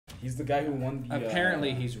He's the guy who won the...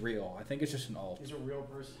 Apparently he's real. I think it's just an alt. He's a real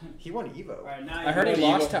person. He won Evo. All right, now I heard he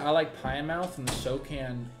lost to I Like Pie Mouth and the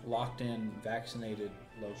SoCan locked in vaccinated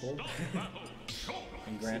local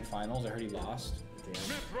in grand finals. I heard he lost. Damn. Did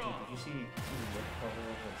you see Nick cover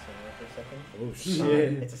for a second? Oh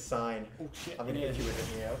shit. It's a sign. Oh shit. I'm gonna hit you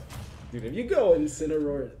with it, you know? Dude, if you go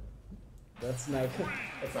Incineroar, that's not good.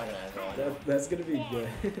 It's not gonna end well. That's gonna be good.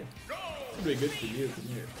 It'd be good for you because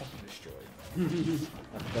you're fucking destroyed.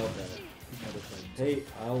 I felt that. Hey,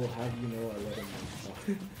 I'll have you know I let him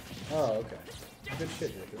know. Oh, okay. Good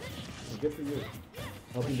shit, Jacob. Good for you.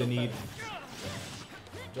 Helping the need.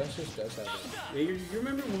 Justice does have that. Yeah, you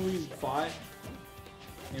remember when we fought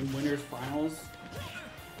in winners finals?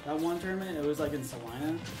 That one tournament, it was like in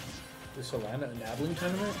Salina. The Solana Enabling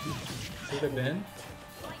tournament? Could have been.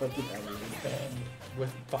 Fucking everything.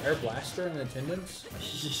 With Fire Blaster in attendance?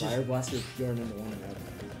 Fire Blaster is pure number one in that.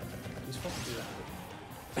 He's fucking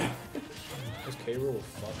good. This K-Rool will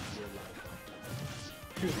fuck your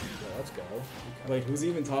life. Well, let's go. Wait, who's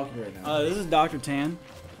even talking right now? This is Dr. Tan,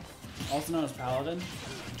 also known as Paladin.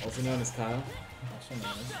 Also known as Kyle. Also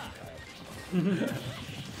known as Kyle.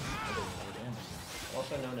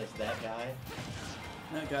 Also known as that guy.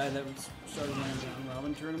 That guy that started running round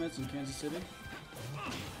robin tournaments in Kansas City.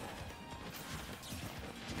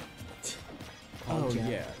 Oh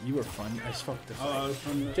yeah, you were fun as fuck this. Oh, I was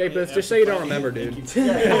from the... Jabeth, just so you don't remember, dude. It's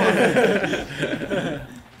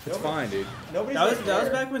fine, dude. That was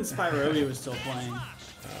back when Spyroby was still playing.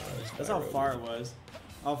 That's how far it was.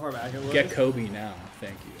 How far back it was. Get Kobe now,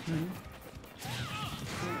 thank you.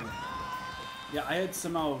 Yeah, I had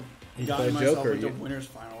somehow You gotten played myself Joker. into winners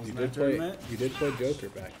finals You in did that play. tournament. You did play Joker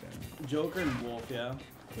back then. Joker and Wolf, yeah.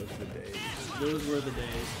 Those were the days. Those were the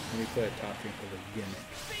days. When we played a top team for the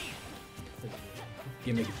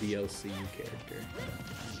gimmick DLC character.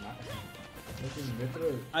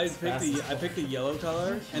 I picked the yellow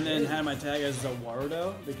color and then had my tag as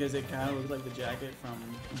Zawarudo because it kind of looked like the jacket from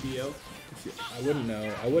Dio. I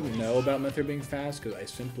wouldn't know about Myther being fast because I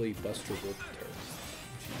simply bust her wolf turret.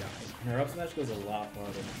 She died. Her up smash goes a lot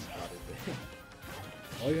farther than I thought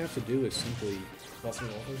it All you have to do is simply Bust her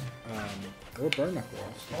wolf? or burn knuckles.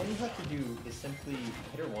 All you have to do is simply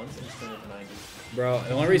hit her once and spin it 90. Bro,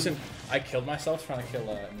 the only reason I killed myself trying to kill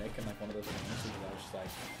Nick in like one of those games is I was just like,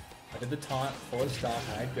 I did the taunt, forward stop,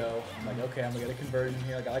 and I'd go. I'm like, okay, I'm gonna get a conversion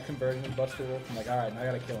here. I got a conversion and Buster Wolf. I'm like, alright, now I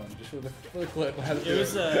gotta kill him. Just for the clip.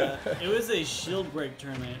 It was a shield break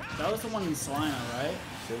tournament. That was the one in Salina, right?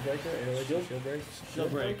 Shield breaker? Shield break?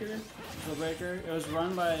 Shield breaker. It was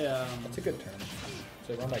run by That's a good term.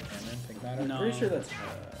 So run by Cameron, think matter? No. I'm pretty sure that's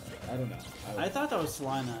I don't know. I thought that was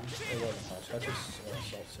Salina. It wasn't Hush. Hush is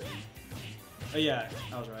Salt City. Oh yeah,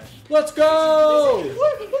 I was right. Let's go!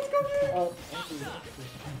 Let's go, man!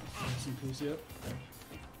 Some pussy up.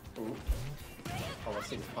 Ooh. Oh, let's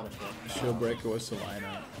see this punishment. Shield breaker was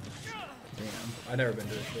Salina. Damn. I've never been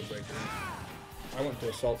to a shield breaker. I went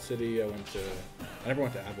to Salt City, I never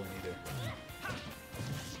went to Abilene either.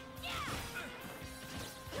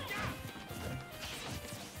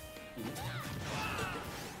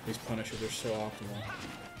 These Punishers are so optimal.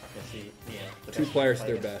 See, the Two best players way at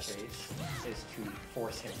to their play best. against Chase is to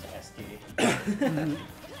force him to SD.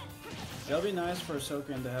 That'll be nice for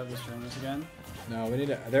Soken to have this tournament again. No, we need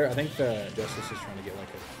to. I think the Justice is trying to get like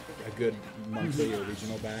a good monthly or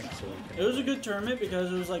regional back. So It was a good tournament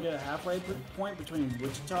because it was like a halfway point between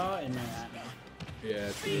Wichita and Manhattan. Yeah,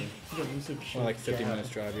 true. Well, like 50 minutes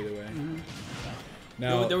drive either way. Mm-hmm.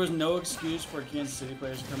 Now There was no excuse for Kansas City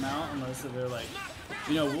players to come out unless they're like,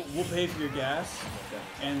 you know, we'll pay for your gas,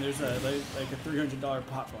 and there's a like a $300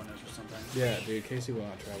 pot bonus or something. yeah, dude, Casey will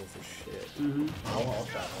not travel for shit. I'll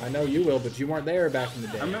travel. I know you will, but you weren't there back in the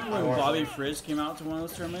day. I remember when Bobby Frizz came out to one of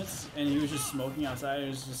those tournaments, and he was just smoking outside. He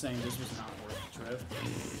was just saying this was not worth the trip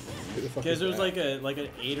Who the fuck because is there was that? like an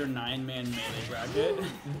 8 or 9 man melee bracket.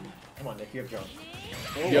 Come on, Nick, you have jump.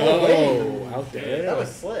 Yo, out there. That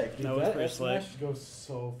was slick. No, it was pretty slick. smash goes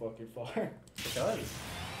so fucking far. It does.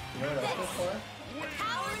 You know what else goes far?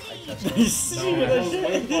 You see It goes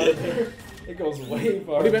way farther. It goes way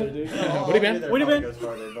farther, dude. What have you been? What have you been? Goes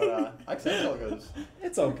farther, but Ike goes.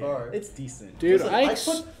 It's okay. far. It's decent. Dude, Listen,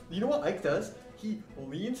 Ike's... you know what Ike does? He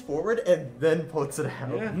leans forward and then puts it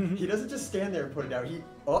out. Yeah. He doesn't just stand there and put it out. He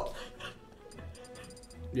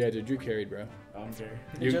Yeah, dude, Drew carried, bro. I don't care.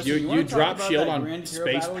 Justin, You wanna talk drop about shield that on Grand Hero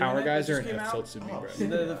Space Battle Power unit that Geyser just and came it out? tilts to me, Oh, bro.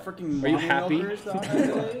 The freaking Are you happy? milkers that I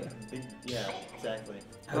played. yeah, exactly.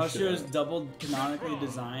 How she was double canonically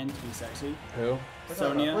designed to be sexy. Who?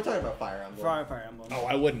 Sonya. We're talking about Fire Emblem. Fire Emblem. Oh,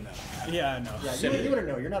 I wouldn't know. Yeah, I know. Yeah, Send you it. wouldn't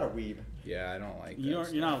know. You're not a weeb. Yeah, I don't like You're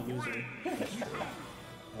that not a loser. stuff.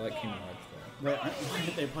 I like Kingdom Hearts, though. Wait,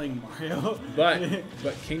 aren't they playing Mario? But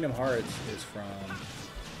Kingdom Hearts is from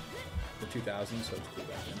the 2000s, so it's cool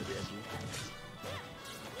back then to be edgy.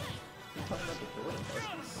 You're talking about the door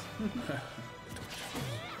parties.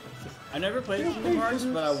 I never played Kingdom Hearts,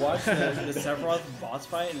 but I watched the Sephiroth boss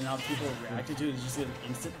fight and how people reacted to it. It's just an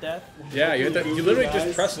instant death. Yeah, you literally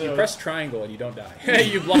just press triangle and you don't die.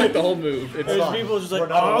 You block the whole move. It's There's people just like,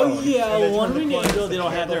 oh yeah, one wing angel. They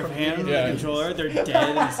don't have their hand on the controller. They're dead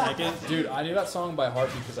in a second. Dude, I knew that song by heart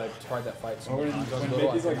because I tried that fight so Or many when times. I was little,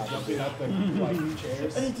 I Mickey's like couldn't jumping have up the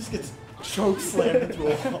chairs. And he just gets choke slammed into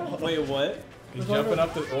a wall. Wait, what? He's jumping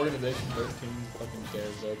up the Organization 13 fucking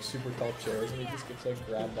chairs, like super tall chairs, and he just gets like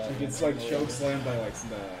grabbed by. He gets like choke slammed by like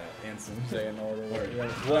the Ansem.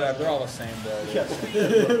 Whatever, they're all the same, bro.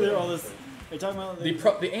 They're all this. They're talking about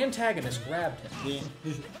The antagonist grabbed him.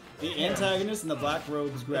 the antagonist in the black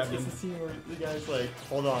robes grabbed It's him. the scene where the guy's like,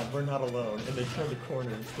 hold on, we're not alone. And they turn the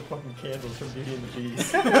corner, it's the fucking candles from Beauty and the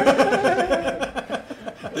Beast.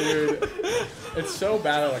 Dude, it's so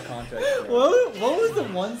bad out of context. Bro. What was the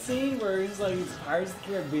one scene where it's like it's Pirates of the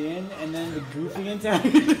Caribbean and then the goofy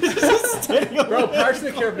antagonist is just standing over Bro, there? Pirates of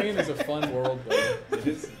the Caribbean is a fun world, bro. It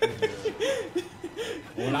is.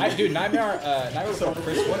 Nightmare Before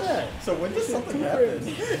Christmas. So when does something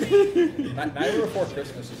happen? Nightmare Before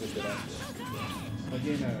Christmas is a good answer.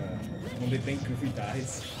 Again, when they think Goofy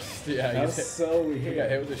dies. Yeah, That was so he got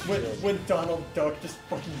weird. hit with a shield. When Donald Duck just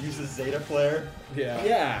fucking uses Zeta Flare.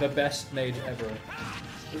 Yeah. The best mage ever.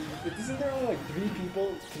 Isn't there only like 3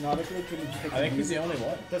 people canonically can I think he's the only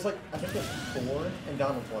one. There's like, I think there's 4, and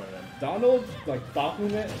Donald's one of them. Donald, like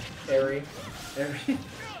Bakuman, Airy. Airy,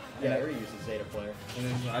 Yeah, Airy uses Zeta Flare. and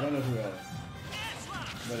then I don't know who else.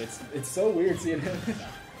 But it's so weird seeing him.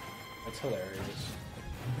 That's hilarious.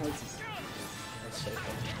 It's just- That's so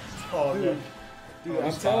funny. Oh, Dude. yeah. Dude, Oh, I'm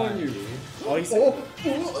it's telling fine, you. dude. All he said, Oh, I'm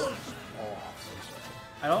so sorry.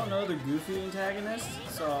 I don't know the goofy antagonist,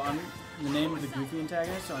 so I'm the name of the goofy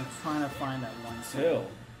antagonist, so I'm trying to find that one scene. Phil.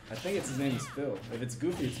 I think his name is Phil. If it's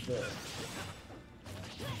Goofy, it's Phil.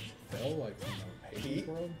 Phil, like from the Hades Pete?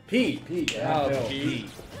 world? Pete. Yeah, Oh, Phil. Pete.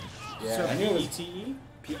 Yeah, So I knew it was P-E-T-E?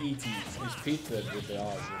 P-E-T. he's Pete the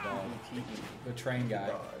dog, the train guy,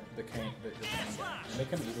 Dog. the train guy. And they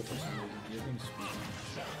come evil for some reason. He doesn't even speak.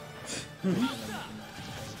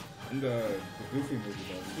 In the Goofy movie,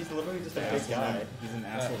 though. He's literally just a the big asshole guy. neighbor. He's an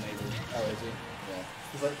asshole neighbor. Oh, is he? Yeah.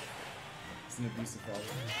 He's like, He's an abusive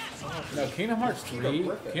father. No, Kingdom Hearts Keep 3. it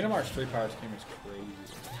ripping. Kingdom Hearts 3 Pirates Kingdom is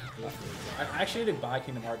crazy. I actually need to buy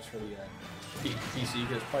Kingdom Hearts for the PC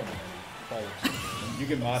because it's probably You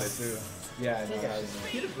can mod it too. Yeah, I hey know. guys,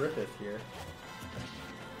 Peter Griffith here.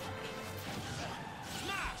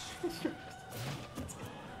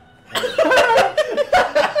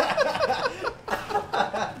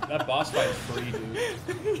 that boss fight is free,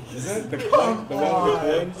 dude. Isn't it the one with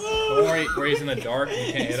twins? The one where he's in the dark, you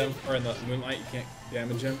can't hit him, or in the moonlight, you can't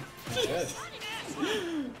damage him. Yes.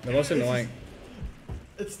 The most annoying.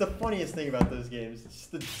 It's the funniest thing about those games. It's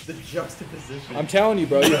just the juxtaposition. I'm telling you,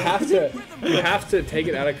 bro, you have to take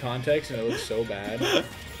it out of context, and it looks so bad.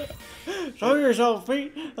 Show yourself,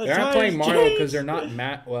 Pete. They aren't playing Mario because they're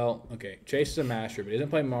not well, okay, Chase is a masher, but he doesn't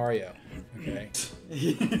play Mario. Okay.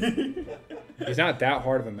 He's not that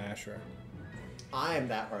hard of a masher. I am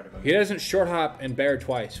that hard of a He doesn't short hop and bear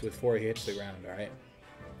twice before he hits the ground, alright?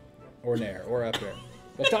 Or nair, or up there.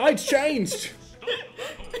 The tide's changed!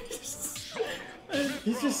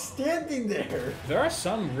 He's just standing there. There are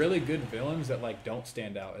some really good villains that like don't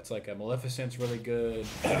stand out. It's like a Maleficent's really good.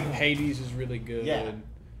 Hades is really good. Yeah.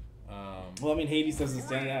 Well, I mean, Hades doesn't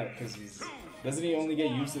stand out because doesn't he only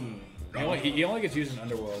get used in? He only gets used in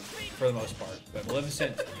Underworld for the most part, but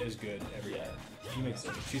Maleficent is good every time. He makes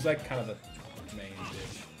sense. She's like kind of the main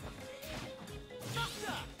bitch.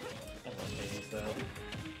 I love Hades, though.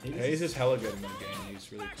 Hades is hella good in the game.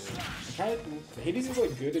 He's really cool. Hades is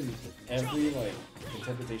like good in every like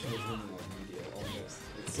interpretation of him in like media almost.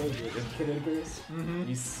 It's so good. In Kid Icarus,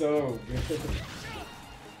 he's so good.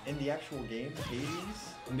 In the actual game, Hades.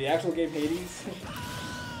 In the actual game Hades.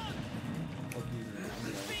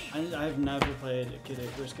 I've never played a Kid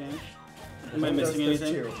Icarus game. Am I There's- missing there's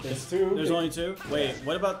anything? two. There's 2. There's only 2? Wait,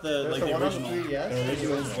 what about the There's like the the one on the original? 3DS. The and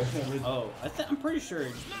the original. Oh, I'm pretty sure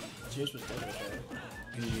Chase was dead with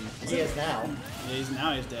that. He is now. Yeah,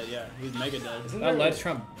 he's dead. Yeah, he's mega dead. Isn't That there- ledge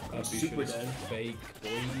trump Super is dead. fake, boy.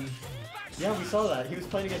 Yeah, we saw that. He was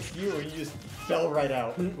playing against you, and he just fell right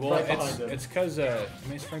out, Well, right behind him. it's because I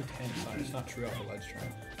mean it's Frank 10. It's not true off the ledge trap.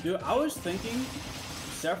 Dude, I was thinking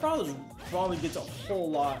Sephiroth probably gets a whole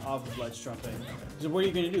lot off of ledge trumping. So what are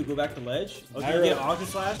you gonna do? Go back to ledge? Okay, you get Aegis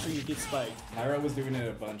Slash or you get spiked. Nairo was doing it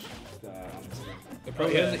a bunch on the stream.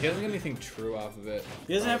 He doesn't get anything true off of it.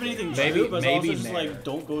 He doesn't have anything true, but it's also just like,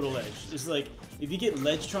 don't go to ledge. It's like, if you get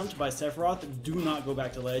ledge trumped by Sephiroth, do not go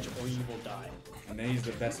back to ledge or you will die. And then he's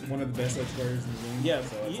the best, one of the best edge guarders in the game. Yeah,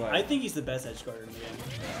 so it's I think he's the best edge guarder in the game.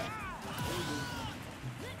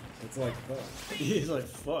 It's like, fuck. He's like,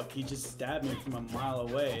 fuck, he just stabbed me from a mile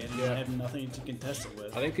away and I have nothing to contest it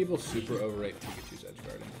with. I think people super overrate Pikachu's edge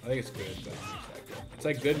guarding. I think it's good, but it's not that good. It's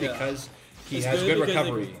like good because he has good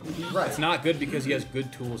recovery. Right. It's not good because he has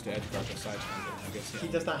good tools to edge guard besides Thunder. I guess He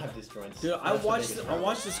does not have disjoints. Dude, I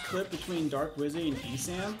watched this clip between Dark Wizzy and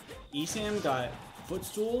Esam. Esam got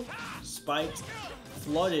footstool, spiked,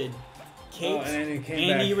 flooded, caped,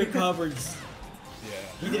 and he recovered. Yeah.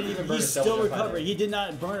 He didn't even burn He his double still jump recovered. either. He did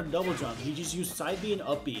not burn a double jump. He just used side B and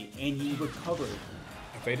up B, and he recovered.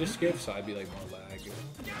 If they just give side B like more lag,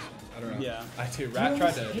 I don't know. Yeah. I do. Rat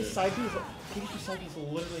tried to. His side B is Pikachu's side B is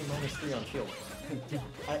literally -3 on shield.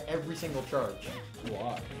 At every single charge.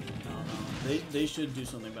 Why? They should do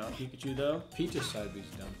something about Pikachu though. Peach's side B's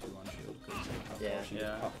dumb too on shield.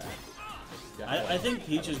 Yeah. I think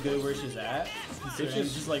Peach is good where she's at. Peach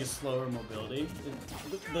is just like a slower mobility.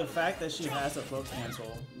 The fact that she has a float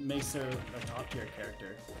cancel makes her a top tier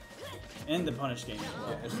character. And the punish game as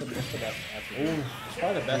well. Yeah, it's the best attribute. It's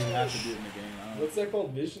probably the best attribute in the game. I don't know. What's that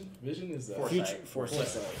called? Vision? Vision is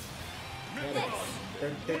Foresight.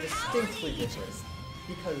 They're distinctly different.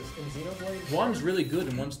 Because in Xenoblade... One's really good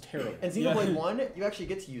and one's terrible. In Xenoblade 1, you actually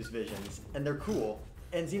get to use visions, and they're cool.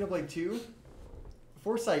 In Xenoblade 2,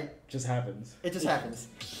 Foresight... just happens. It just happens.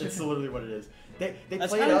 It's literally what it is. They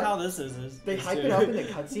That's play it kind of up. how this is. They hype it up in the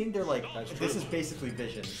cutscene. They're like, this is basically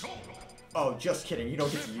visions. Oh, just kidding. You don't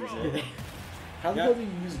get to use it. How the hell do you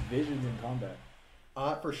use visions in combat?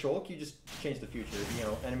 For Shulk, you just change the future. You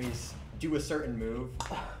know, enemies do a certain move.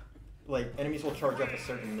 Like, enemies will charge up a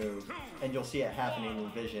certain move, and you'll see it happening in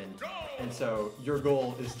vision. And so, your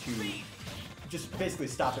goal is to just basically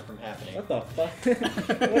stop it from happening. What the fuck?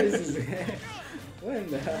 What is this? What in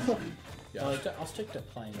the hell? Yeah, I'll stick to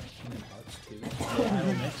playing Kingdom Hearts 2.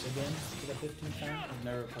 Idle Mix again for the 15th time. I've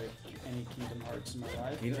never played any Kingdom Hearts in my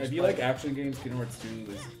life. You know, if you like action games, Kingdom Hearts 2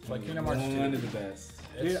 is Like Kingdom Hearts 2. one of the best.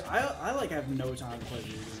 Dude, I like have no time to play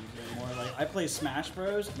video games anymore. Like I play Smash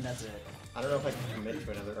Bros and that's it. I don't know if I can commit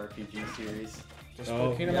to another RPG series. Just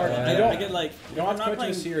Oh, Kingdom yeah. Hearts. I get like You don't have to I'm commit not to a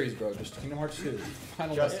playing. series, bro. Just Kingdom Hearts 2.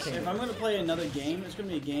 Final Just Fantasy. If I'm gonna play another game, it's gonna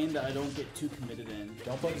be a game that I don't get too committed in.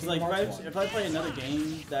 Don't play It's Kingdom like Hearts 1. if I play another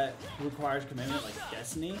game that requires commitment, like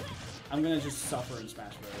Destiny, I'm gonna just suffer in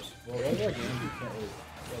Smash Bros. Well, those are games you can't really.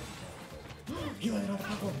 You landed on the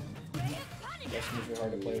platform. Destiny's really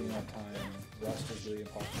hard to play when you have time. Rust is really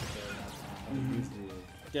impossible to play when you have time.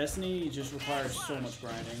 Destiny just requires so much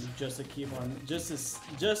grinding just to keep on, just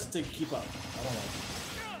to keep up. I don't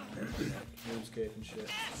like RuneScape and shit.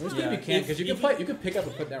 RuneScape Yeah, you can't because if you can play. You can pick up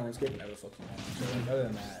and put down RuneScape and never fucking want. So like, other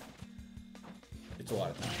than that, it's a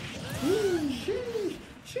lot of time.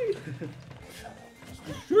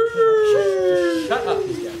 Shut up,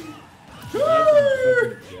 this guy.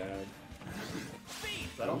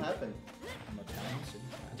 That'll happen. I'm a talented.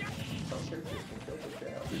 Some characters can kill the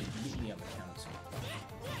crowd. Meet me on the council.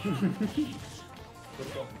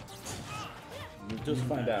 Just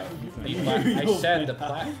find out. I said the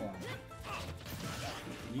platform.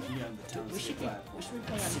 Meet me on the town. We should be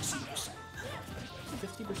playing on 60%.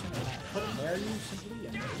 50% of that. Put there you simply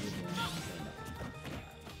and there you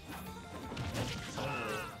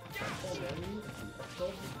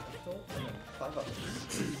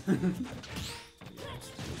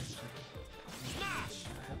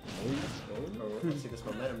Let's see this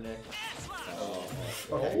momentum, Nick.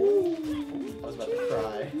 Okay. I was about to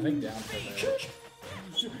cry. I think down for there.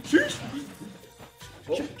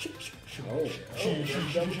 Wait, Justin,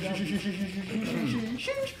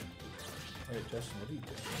 what are you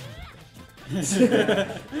doing?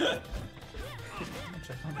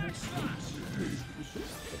 Check on this.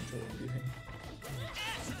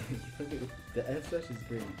 The SS is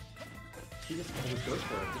great. She just always goes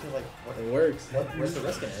for it. Because, like, It works. where's the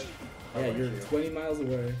risk in it? Yeah, you're 20 miles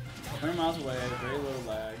away. 100 miles away, very little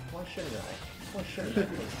lag. Why shouldn't I? Why shouldn't I?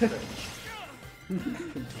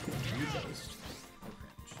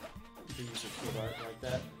 He used to kill art like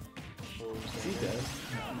that. Oh, Is he dead?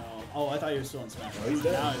 No. Oh, I thought he was still in Smash. Oh, he's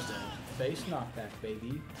dead. Now he's dead. Face knockback,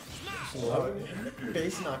 baby.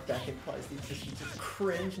 Base knockback implies the existence of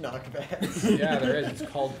cringe knockbacks. Yeah, there is.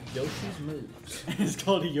 It's called Yoshi's Moves. It's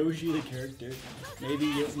called Yoshi the character. Maybe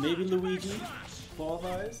Luigi.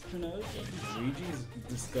 qualifies. Who knows? Luigi's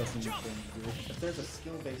discussing thing, dude. If there's a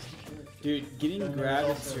skill-based character, Dude, getting then grabbed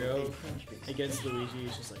and there's also throw a punch-based. against Luigi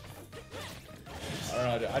is just like. I don't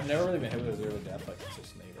know. Dude. I've never really been hit with a zero death like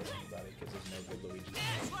consistently against anybody because there's no good Luigi.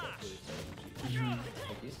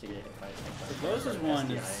 I used to get hit by The closest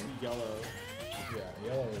one is yellow. Yeah,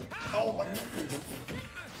 yellow. Oh my!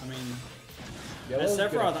 I mean, Yellow's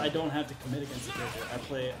as good. Sephiroth, I don't have to commit against the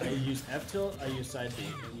character. I use F tilt, I use side B,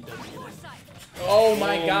 and he doesn't get it. Oh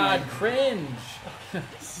my Oh god, my- cringe!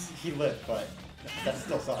 He lived, but that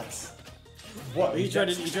still sucks. What? He tried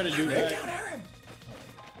to do that.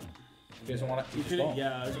 You guys want to You could,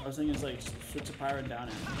 yeah, I was thinking it's like switch to Pyro down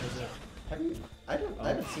him. Have you? I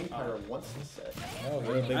haven't seen Pyro once this set. No, I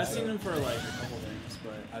don't think I've so. seen him for like a couple things,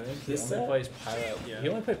 but I think he This only set? plays Pyro. Yeah. He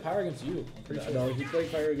only played Pyro against you. I'm pretty sure. No, he played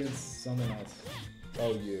Fire against someone else.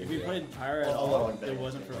 Oh, you. if you yeah. played Pyro at Oh, all, long it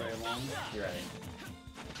wasn't for very long. You're right.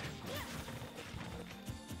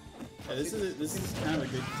 Yeah, this is kind of a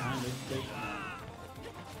good time. I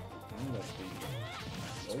don't know about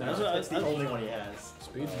speed. That's what That's the only one he has.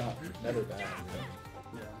 Speed's not never bad.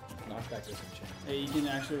 Really. Yeah. Knockback doesn't change. Hey, you can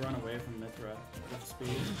actually run away from Mithra with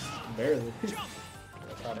speed. Barely.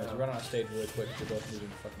 The problem is we run on stage really quick. We're both moving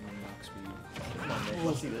fucking knock speed. Come on, man.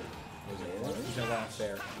 Let's see this. He's gonna run up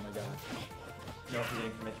there. Oh my god. No, he's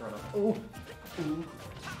getting commit to run off. Ooh.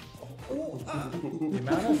 The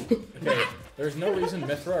amount of okay, there's no reason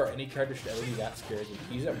Mithra or any character should ever be that scared.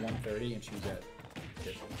 He's at 130 and she's at 50.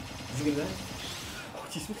 Is he gonna die? Oh,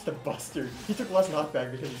 he switched to Buster. He took less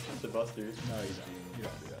knockback because he switched to Buster. No, you don't. You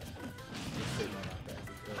don't do that. Just take no knockback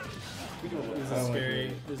because We do a little. This I is don't like scary.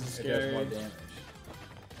 it. This is it does more scary. damage.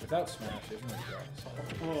 Without smash, there's no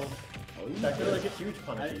draw. Oh, Oh, you That could feel like like a huge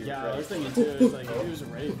punish. if he yeah, I was ready. thinking too. It's like if he was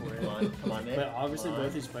ready for Come it. on, come on, Nick. But obviously, Come on.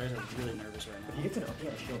 both these players are really nervous right He now. gets an OP on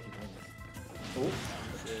a shield behind us. Ooh.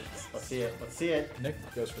 Let's see it. Let's see it. Nick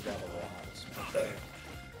goes for battle wall.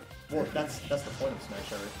 Well, that's the point of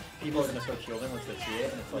Smash Art. People are gonna start shielding once they see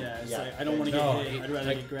it, and it's like, Yeah, it's like, I don't then wanna you- get No, hit. I'd rather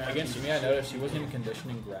like, get grabbed. against and me, I noticed he wasn't even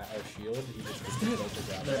conditioning or shield. He just was going to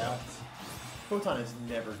grab They're it. out. Photon is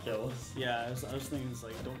never kills. Yeah, I was thinking it's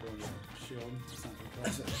like don't go into shield. It's not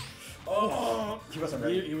gonna kill. Oh, he wasn't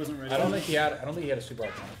ready. He wasn't ready. I don't think he had a super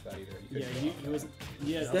hard punish for that either. Yeah, he wasn't.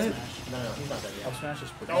 He had up dead. smash. No, he's not ready Up yet. smash is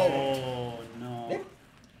pretty. Oh no. Nick?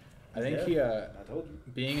 I think Yeah, he I told you.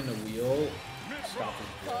 being in the wheel stopped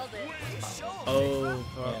his drift. Oh,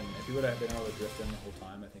 And if he would have been able to drift in the whole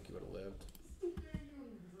time, I think he would have lived.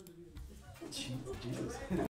 Jesus.